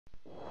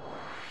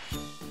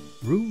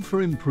Room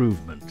for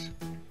improvement.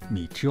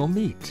 Meet your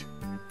meat.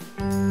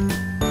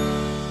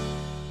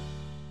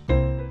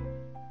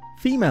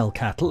 Female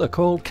cattle are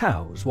called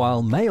cows,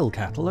 while male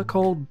cattle are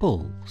called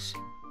bulls.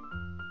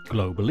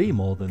 Globally,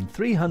 more than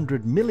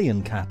 300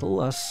 million cattle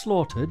are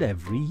slaughtered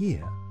every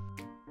year.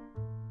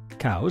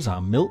 Cows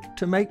are milked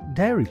to make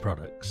dairy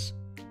products.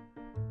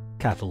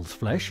 Cattle's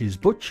flesh is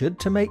butchered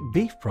to make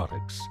beef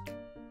products.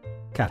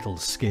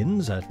 Cattle's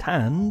skins are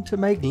tanned to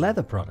make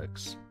leather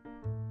products.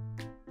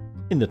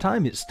 In the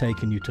time it's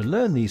taken you to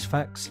learn these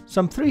facts,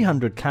 some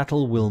 300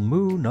 cattle will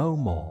moo no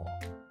more.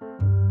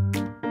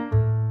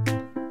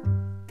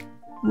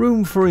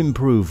 Room for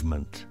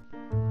improvement.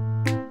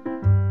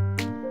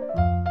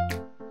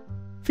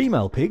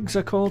 Female pigs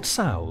are called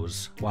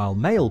sows, while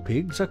male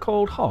pigs are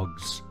called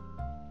hogs.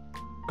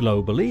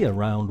 Globally,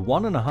 around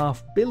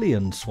 1.5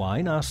 billion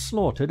swine are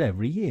slaughtered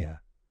every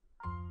year.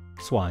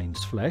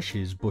 Swine's flesh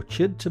is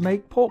butchered to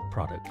make pork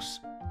products.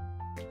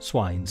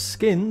 Swine's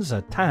skins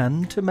are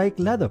tanned to make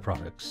leather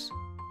products.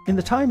 In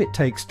the time it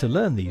takes to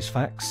learn these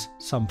facts,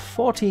 some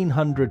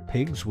 1,400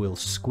 pigs will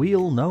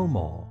squeal no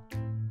more.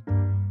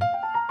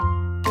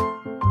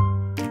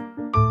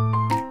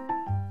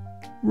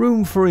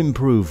 Room for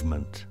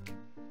improvement.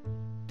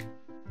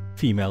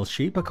 Female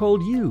sheep are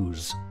called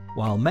ewes,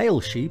 while male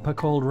sheep are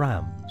called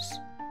rams.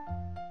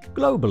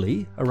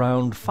 Globally,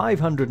 around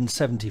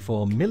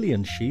 574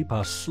 million sheep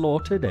are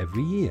slaughtered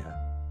every year.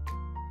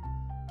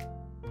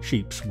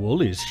 Sheep's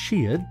wool is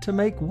sheared to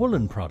make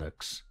woolen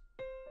products.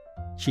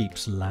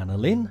 Sheep's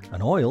lanolin,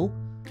 an oil,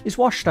 is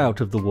washed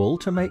out of the wool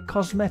to make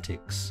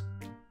cosmetics.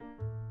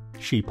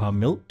 Sheep are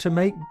milked to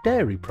make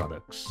dairy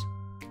products.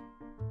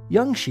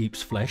 Young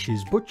sheep's flesh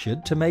is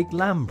butchered to make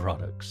lamb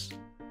products.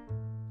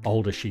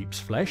 Older sheep's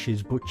flesh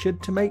is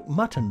butchered to make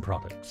mutton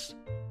products.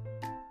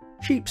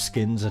 Sheep's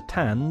skins are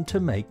tanned to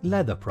make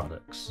leather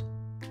products.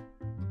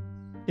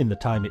 In the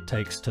time it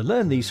takes to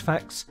learn these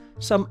facts,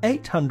 some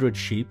 800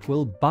 sheep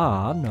will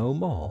baa no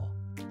more.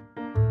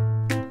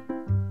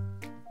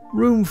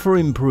 Room for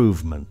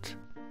improvement.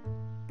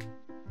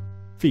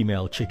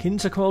 Female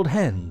chickens are called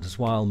hens,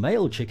 while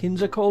male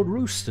chickens are called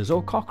roosters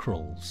or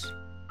cockerels.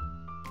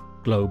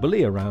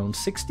 Globally, around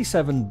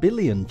 67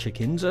 billion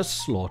chickens are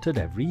slaughtered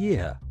every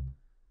year.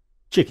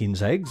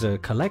 Chickens' eggs are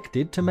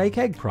collected to make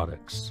egg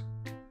products.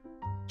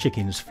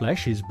 Chicken's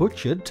flesh is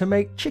butchered to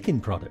make chicken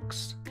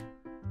products.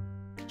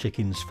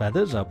 Chicken's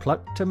feathers are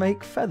plucked to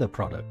make feather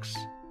products.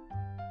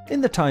 In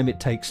the time it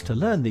takes to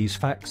learn these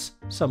facts,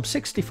 some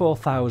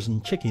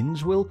 64,000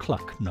 chickens will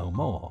cluck no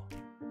more.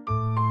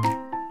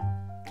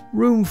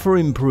 Room for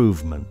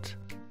improvement.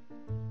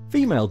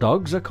 Female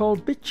dogs are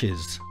called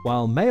bitches,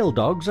 while male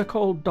dogs are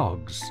called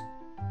dogs.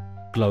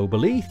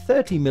 Globally,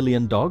 30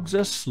 million dogs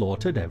are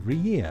slaughtered every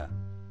year.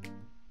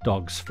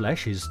 Dog's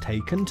flesh is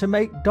taken to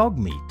make dog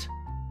meat.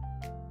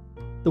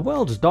 The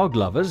world's dog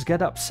lovers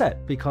get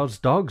upset because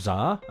dogs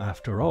are,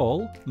 after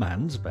all,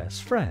 man's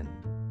best friend.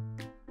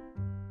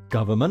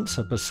 Governments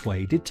are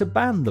persuaded to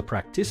ban the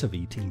practice of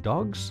eating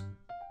dogs.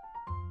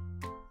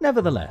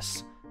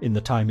 Nevertheless, in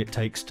the time it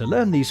takes to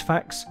learn these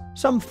facts,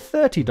 some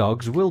 30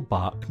 dogs will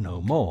bark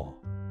no more.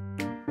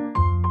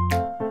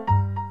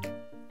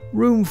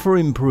 Room for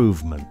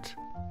improvement.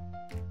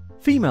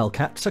 Female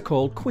cats are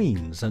called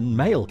queens and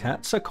male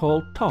cats are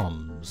called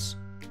toms.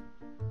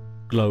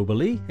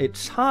 Globally,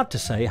 it's hard to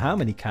say how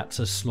many cats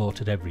are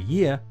slaughtered every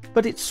year,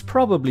 but it's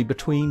probably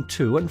between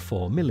 2 and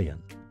 4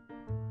 million.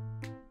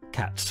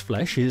 Cat's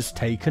flesh is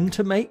taken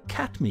to make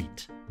cat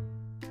meat.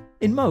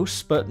 In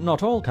most, but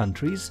not all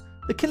countries,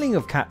 the killing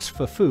of cats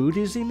for food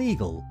is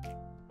illegal.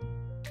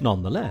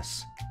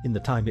 Nonetheless, in the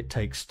time it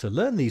takes to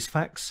learn these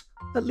facts,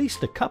 at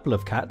least a couple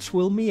of cats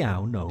will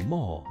meow no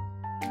more.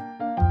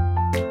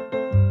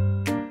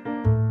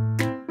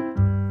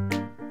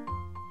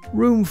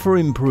 Room for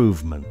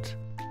improvement.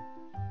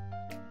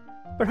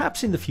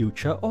 Perhaps in the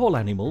future all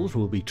animals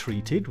will be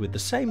treated with the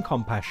same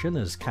compassion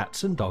as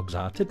cats and dogs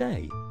are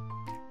today.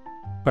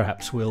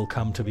 Perhaps we'll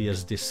come to be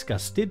as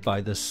disgusted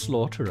by the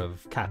slaughter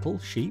of cattle,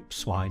 sheep,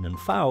 swine and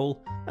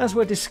fowl as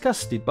we're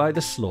disgusted by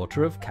the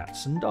slaughter of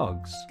cats and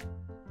dogs.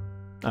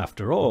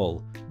 After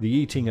all, the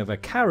eating of a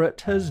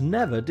carrot has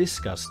never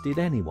disgusted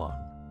anyone.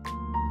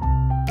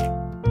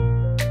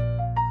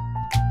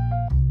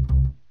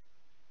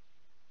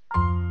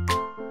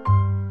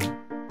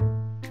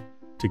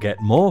 To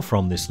get more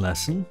from this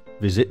lesson,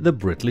 visit the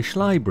British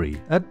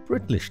Library at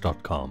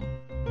British.com.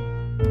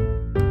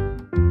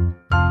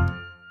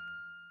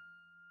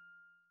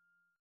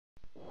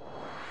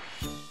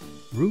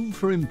 Room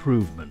for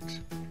improvement.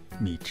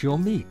 Meet your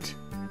meat.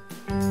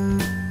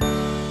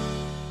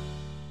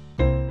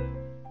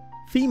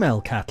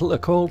 Female cattle are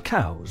called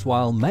cows,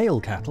 while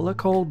male cattle are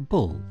called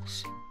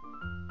bulls.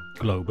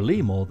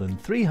 Globally, more than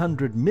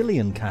 300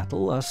 million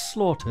cattle are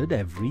slaughtered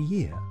every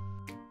year.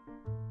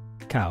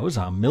 Cows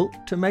are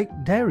milked to make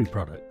dairy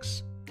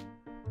products.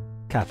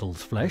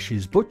 Cattle's flesh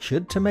is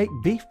butchered to make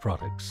beef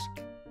products.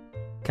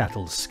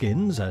 Cattle's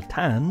skins are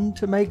tanned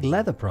to make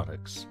leather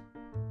products.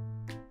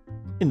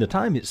 In the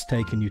time it's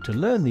taken you to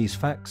learn these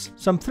facts,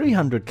 some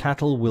 300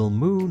 cattle will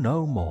moo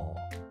no more.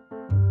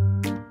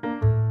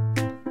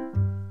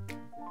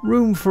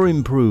 Room for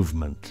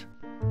improvement.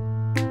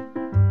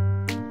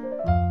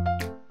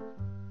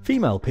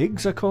 Female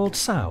pigs are called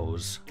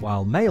sows,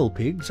 while male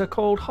pigs are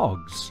called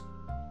hogs.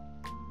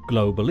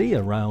 Globally,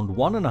 around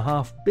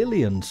 1.5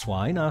 billion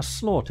swine are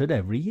slaughtered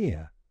every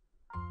year.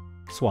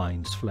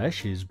 Swine's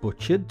flesh is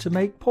butchered to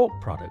make pork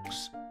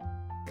products.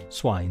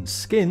 Swine's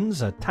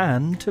skins are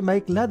tanned to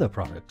make leather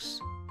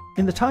products.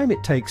 In the time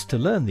it takes to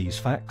learn these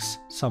facts,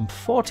 some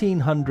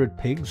 1,400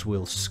 pigs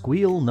will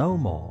squeal no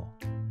more.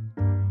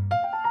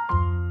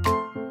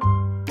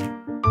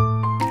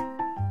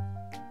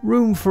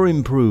 Room for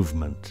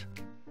improvement.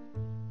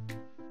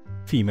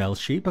 Female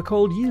sheep are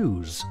called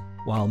ewes,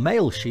 while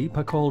male sheep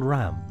are called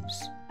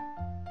rams.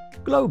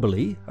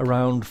 Globally,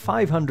 around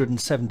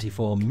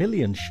 574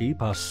 million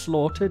sheep are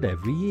slaughtered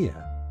every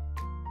year.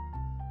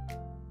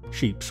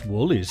 Sheep's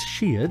wool is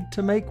sheared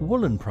to make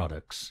woolen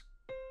products.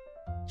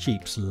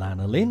 Sheep's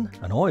lanolin,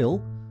 an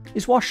oil,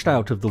 is washed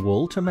out of the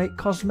wool to make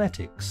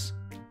cosmetics.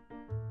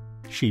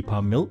 Sheep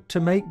are milked to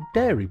make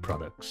dairy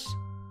products.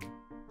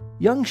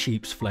 Young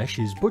sheep's flesh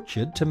is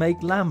butchered to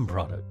make lamb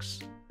products.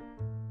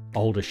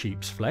 Older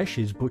sheep's flesh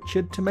is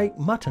butchered to make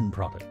mutton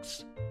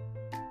products.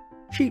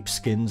 Sheep's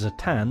skins are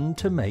tanned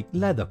to make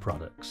leather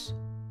products.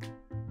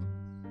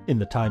 In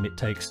the time it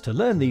takes to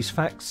learn these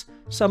facts,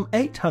 some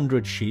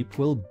 800 sheep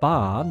will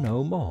baa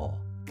no more.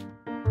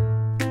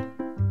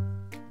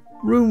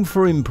 Room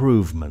for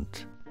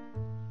improvement.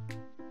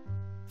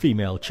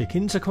 Female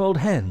chickens are called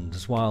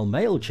hens, while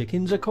male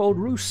chickens are called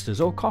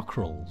roosters or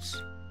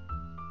cockerels.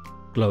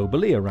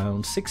 Globally,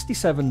 around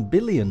 67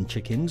 billion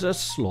chickens are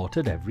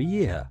slaughtered every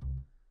year.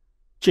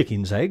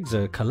 Chickens' eggs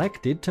are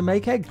collected to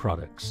make egg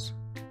products.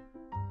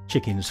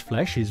 Chicken's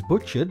flesh is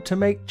butchered to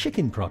make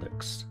chicken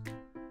products.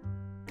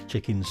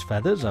 Chicken's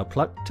feathers are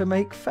plucked to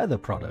make feather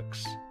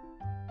products.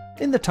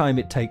 In the time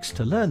it takes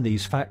to learn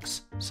these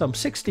facts, some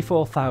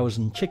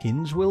 64,000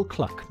 chickens will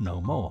cluck no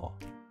more.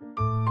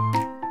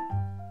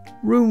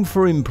 Room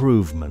for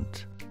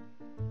improvement.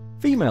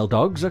 Female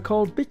dogs are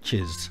called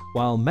bitches,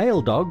 while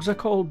male dogs are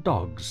called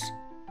dogs.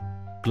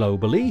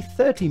 Globally,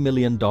 30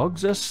 million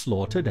dogs are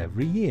slaughtered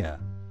every year.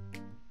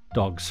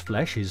 Dog's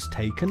flesh is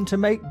taken to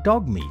make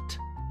dog meat.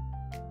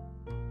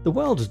 The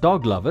world's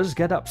dog lovers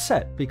get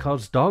upset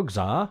because dogs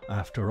are,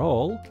 after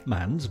all,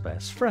 man's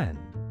best friend.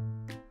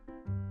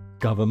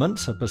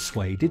 Governments are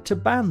persuaded to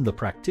ban the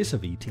practice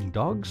of eating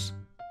dogs.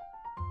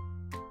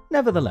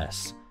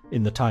 Nevertheless,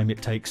 in the time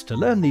it takes to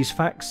learn these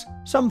facts,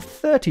 some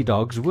 30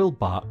 dogs will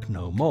bark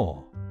no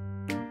more.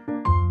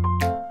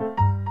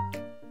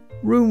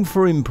 Room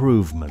for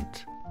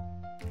improvement.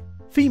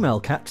 Female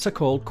cats are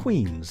called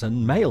queens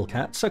and male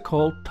cats are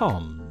called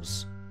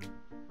toms.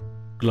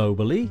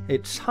 Globally,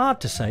 it's hard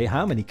to say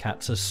how many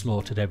cats are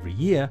slaughtered every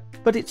year,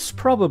 but it's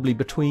probably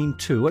between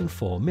 2 and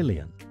 4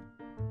 million.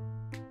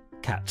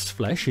 Cat's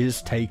flesh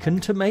is taken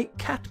to make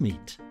cat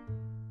meat.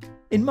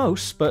 In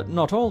most, but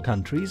not all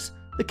countries,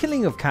 the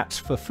killing of cats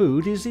for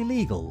food is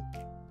illegal.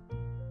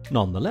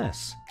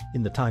 Nonetheless,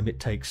 in the time it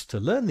takes to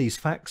learn these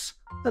facts,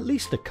 at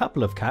least a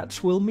couple of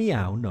cats will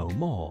meow no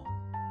more.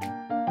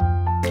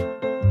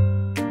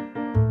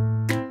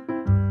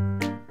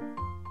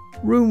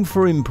 Room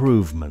for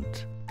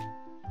improvement.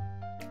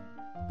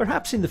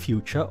 Perhaps in the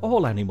future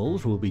all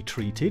animals will be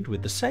treated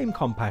with the same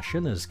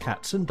compassion as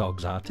cats and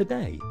dogs are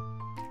today.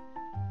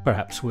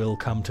 Perhaps we'll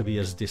come to be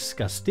as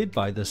disgusted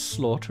by the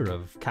slaughter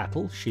of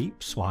cattle,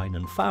 sheep, swine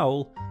and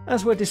fowl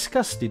as we're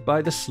disgusted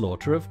by the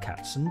slaughter of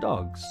cats and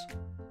dogs.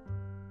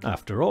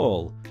 After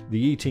all, the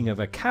eating of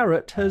a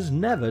carrot has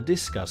never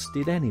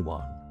disgusted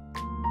anyone.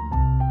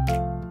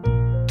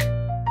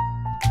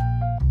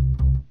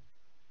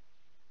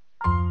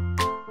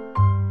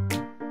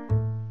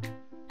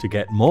 To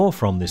get more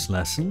from this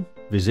lesson,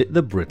 visit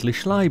the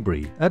British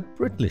Library at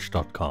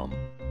British.com.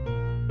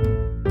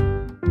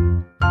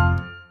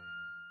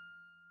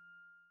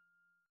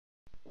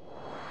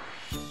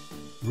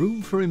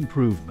 Room for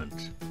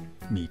improvement.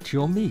 Meet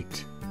your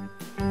meat.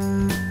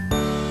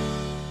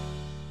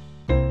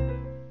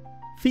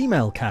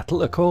 Female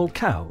cattle are called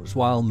cows,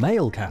 while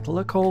male cattle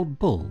are called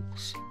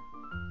bulls.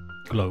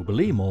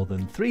 Globally, more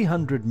than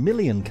 300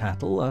 million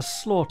cattle are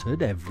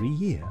slaughtered every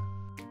year.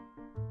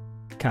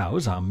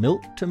 Cows are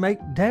milked to make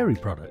dairy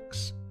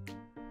products.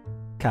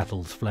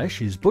 Cattle's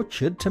flesh is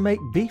butchered to make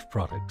beef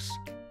products.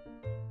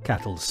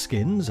 Cattle's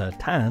skins are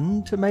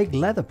tanned to make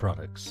leather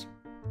products.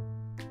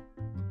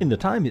 In the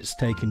time it's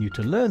taken you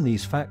to learn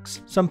these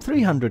facts, some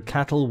 300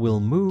 cattle will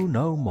moo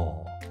no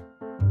more.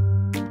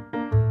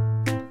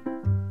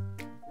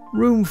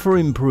 Room for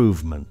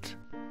improvement.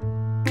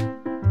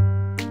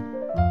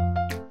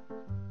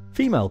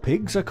 Female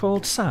pigs are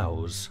called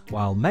sows,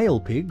 while male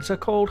pigs are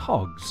called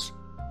hogs.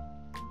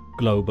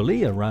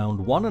 Globally, around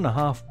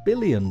 1.5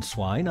 billion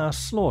swine are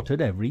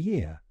slaughtered every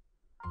year.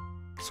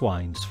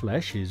 Swine's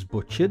flesh is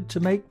butchered to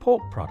make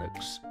pork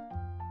products.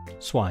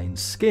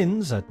 Swine's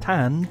skins are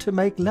tanned to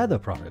make leather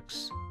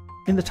products.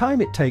 In the time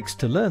it takes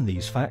to learn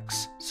these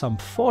facts, some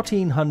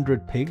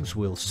 1,400 pigs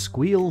will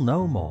squeal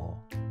no more.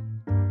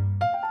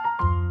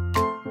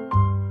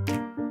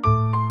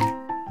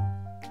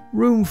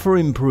 Room for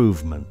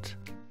improvement.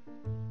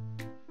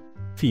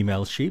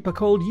 Female sheep are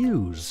called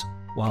ewes,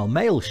 while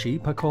male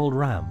sheep are called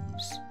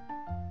rams.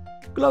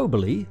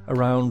 Globally,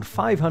 around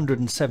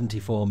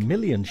 574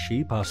 million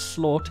sheep are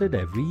slaughtered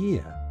every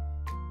year.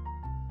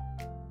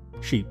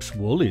 Sheep's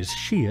wool is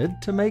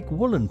sheared to make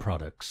woolen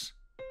products.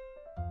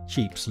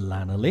 Sheep's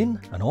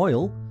lanolin, an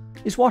oil,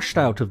 is washed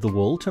out of the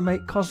wool to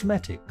make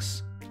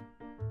cosmetics.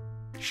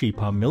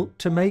 Sheep are milked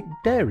to make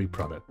dairy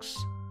products.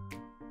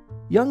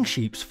 Young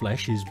sheep's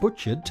flesh is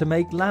butchered to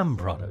make lamb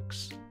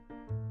products.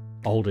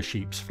 Older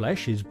sheep's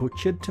flesh is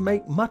butchered to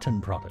make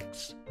mutton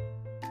products.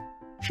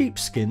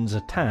 Sheep's skins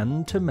are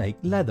tanned to make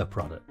leather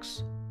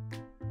products.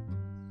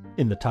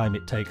 In the time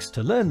it takes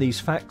to learn these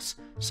facts,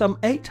 some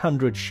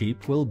 800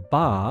 sheep will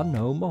baa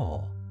no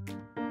more.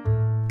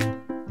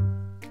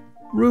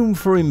 Room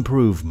for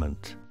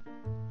improvement.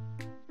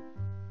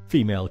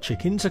 Female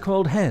chickens are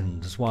called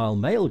hens, while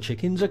male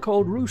chickens are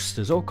called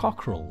roosters or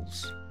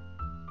cockerels.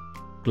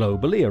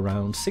 Globally,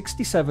 around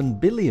 67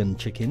 billion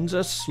chickens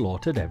are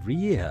slaughtered every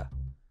year.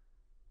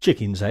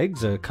 Chickens'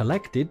 eggs are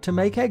collected to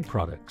make egg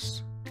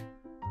products.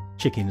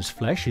 Chicken's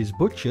flesh is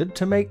butchered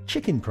to make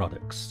chicken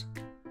products.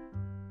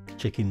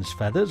 Chicken's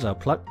feathers are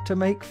plucked to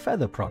make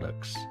feather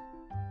products.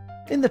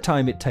 In the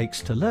time it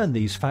takes to learn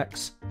these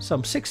facts,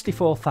 some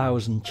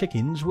 64,000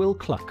 chickens will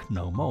cluck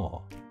no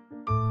more.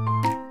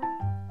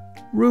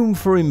 Room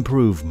for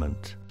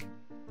improvement.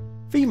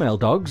 Female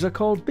dogs are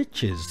called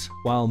bitches,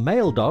 while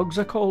male dogs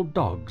are called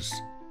dogs.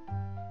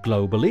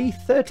 Globally,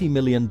 30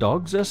 million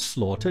dogs are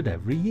slaughtered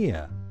every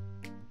year.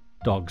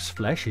 Dog's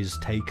flesh is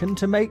taken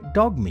to make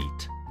dog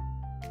meat.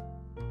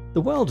 The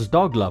world's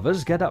dog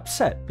lovers get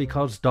upset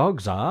because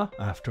dogs are,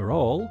 after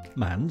all,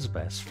 man's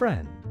best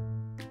friend.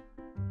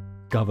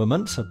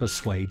 Governments are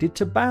persuaded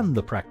to ban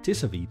the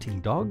practice of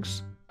eating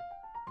dogs.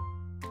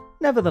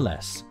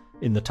 Nevertheless,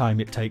 in the time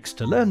it takes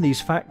to learn these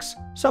facts,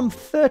 some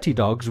 30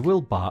 dogs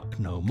will bark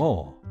no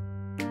more.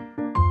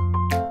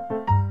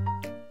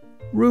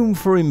 Room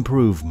for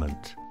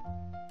improvement.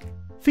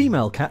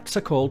 Female cats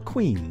are called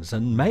queens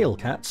and male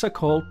cats are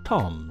called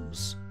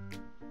toms.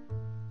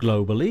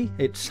 Globally,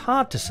 it's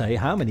hard to say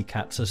how many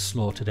cats are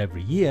slaughtered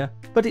every year,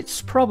 but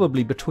it's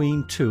probably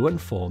between 2 and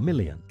 4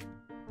 million.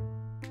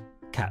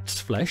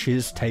 Cat's flesh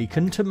is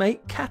taken to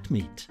make cat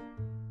meat.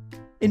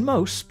 In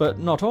most, but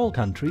not all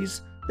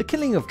countries, the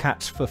killing of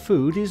cats for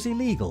food is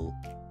illegal.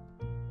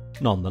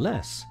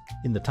 Nonetheless,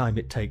 in the time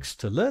it takes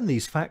to learn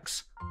these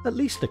facts, at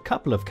least a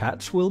couple of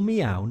cats will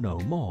meow no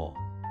more.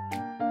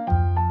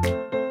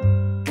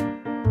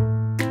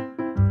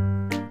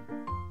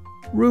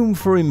 Room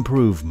for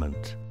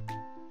improvement.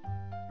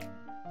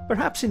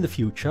 Perhaps in the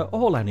future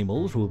all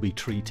animals will be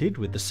treated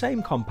with the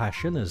same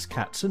compassion as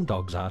cats and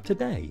dogs are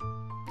today.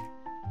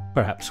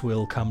 Perhaps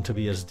we'll come to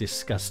be as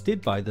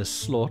disgusted by the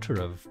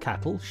slaughter of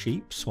cattle,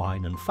 sheep,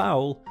 swine and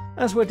fowl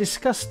as we're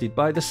disgusted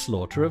by the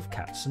slaughter of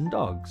cats and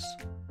dogs.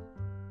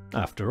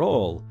 After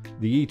all,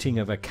 the eating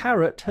of a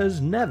carrot has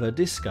never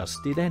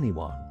disgusted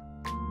anyone.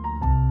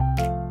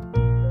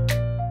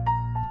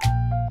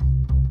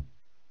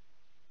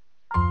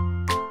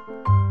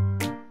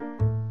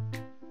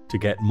 To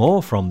get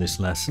more from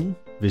this lesson,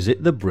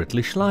 visit the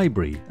British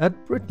Library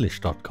at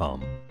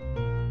British.com.